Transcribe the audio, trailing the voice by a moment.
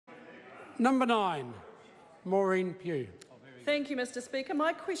Number 9, Maureen Pugh. Thank you, Mr Speaker.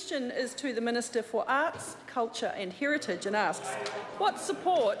 My question is to the Minister for Arts, Culture and Heritage and asks, what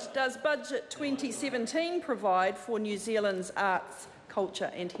support does Budget 2017 provide for New Zealand's arts,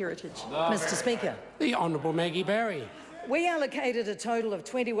 culture and heritage? Mr Speaker. The Honourable Maggie Barry. We allocated a total of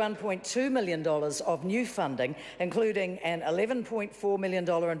 $21.2 million of new funding, including an $11.4 million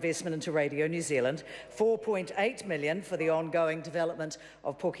investment into Radio New Zealand, $4.8 million for the ongoing development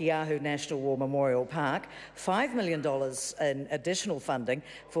of Pukeahu National War Memorial Park, $5 million in additional funding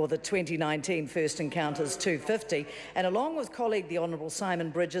for the 2019 First Encounters 250, and along with colleague the Honourable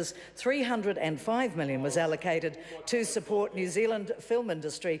Simon Bridges, $305 million was allocated to support New Zealand film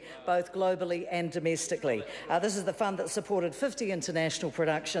industry, both globally and domestically. This is the fund that supported 50 international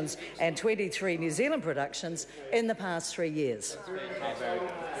productions and 23 New Zealand productions in the past 3 years.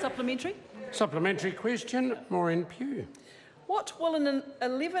 Supplementary. Supplementary question, Maureen Pugh. What will an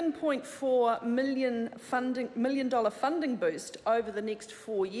 $11.4 million funding boost over the next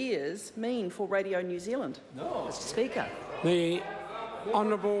 4 years mean for Radio New Zealand? Mr Speaker. The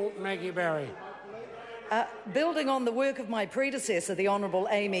Honourable Maggie Barry. Building on the work of my predecessor, the Honourable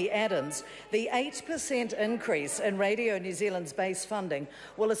Amy Adams, the 8% increase in Radio New Zealand's base funding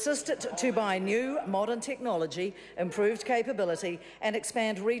will assist it to buy new, modern technology, improved capability and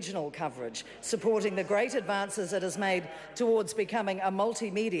expand regional coverage, supporting the great advances it has made towards becoming a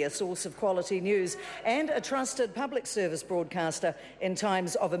multimedia source of quality news and a trusted public service broadcaster in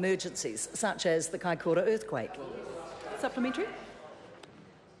times of emergencies, such as the Kaikoura earthquake. Supplementary.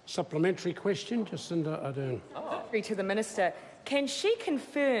 Supplementary question, Jacinda Ardern. To the Minister, can she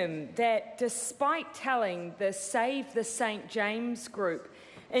confirm that despite telling the Save the St James group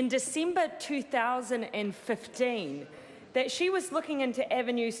in December 2015 that she was looking into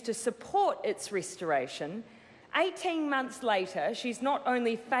avenues to support its restoration, 18 months later she's not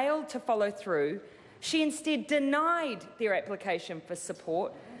only failed to follow through, she instead denied their application for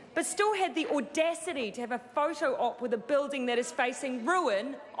support, but still had the audacity to have a photo op with a building that is facing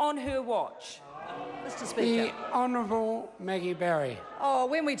ruin on her watch? Mr Speaker. The Honourable Maggie Barry. Oh,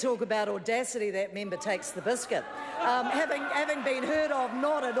 when we talk about audacity, that member takes the biscuit. Having been heard of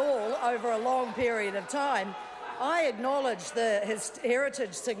not at all over a long period of time, I acknowledge the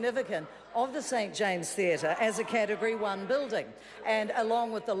heritage significance of the St James Theatre as a Category 1 building, and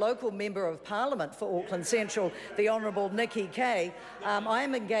along with the local Member of Parliament for Auckland Central, the Honourable Nikki Kay, I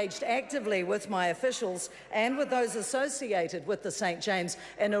am engaged actively with my officials and with those associated with the St James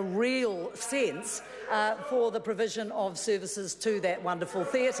in a real sense for the provision of services to that wonderful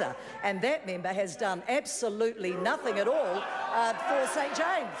theatre, and that member has done absolutely nothing at all for St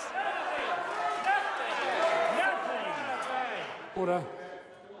James. Order.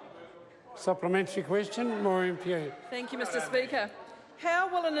 Supplementary question, Maureen Pugh. Thank you, Mr Speaker. How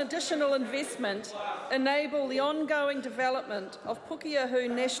will an additional investment enable the ongoing development of Pukeahu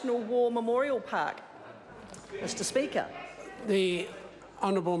National War Memorial Park? Mr Speaker. The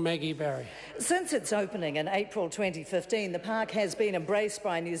Honourable Maggie Barry. Since its opening in April 2015, the park has been embraced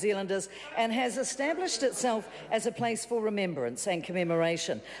by New Zealanders and has established itself as a place for remembrance and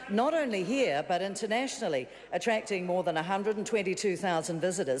commemoration, not only here but internationally, attracting more than 122,000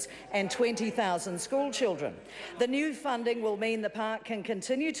 visitors and 20,000 school children. The new funding will mean the park can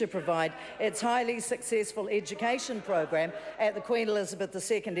continue to provide its highly successful education program at the Queen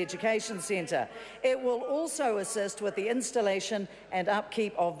Elizabeth II Education Centre. It will also assist with the installation and upkeep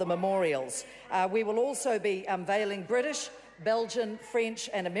of the memorials. We will also be unveiling British, Belgian, French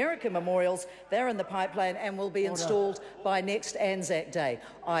and American memorials. They're in the pipeline and will be installed by next Anzac Day.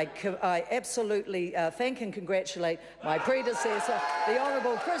 I absolutely thank and congratulate my predecessor, the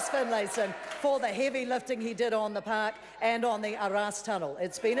Honourable Chris Finlayson, for the heavy lifting he did on the park and on the Aras Tunnel.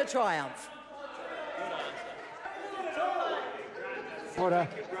 It's been a triumph. Order.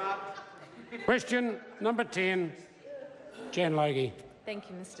 Question number 10, Jan Logie. Thank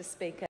you, Mr Speaker.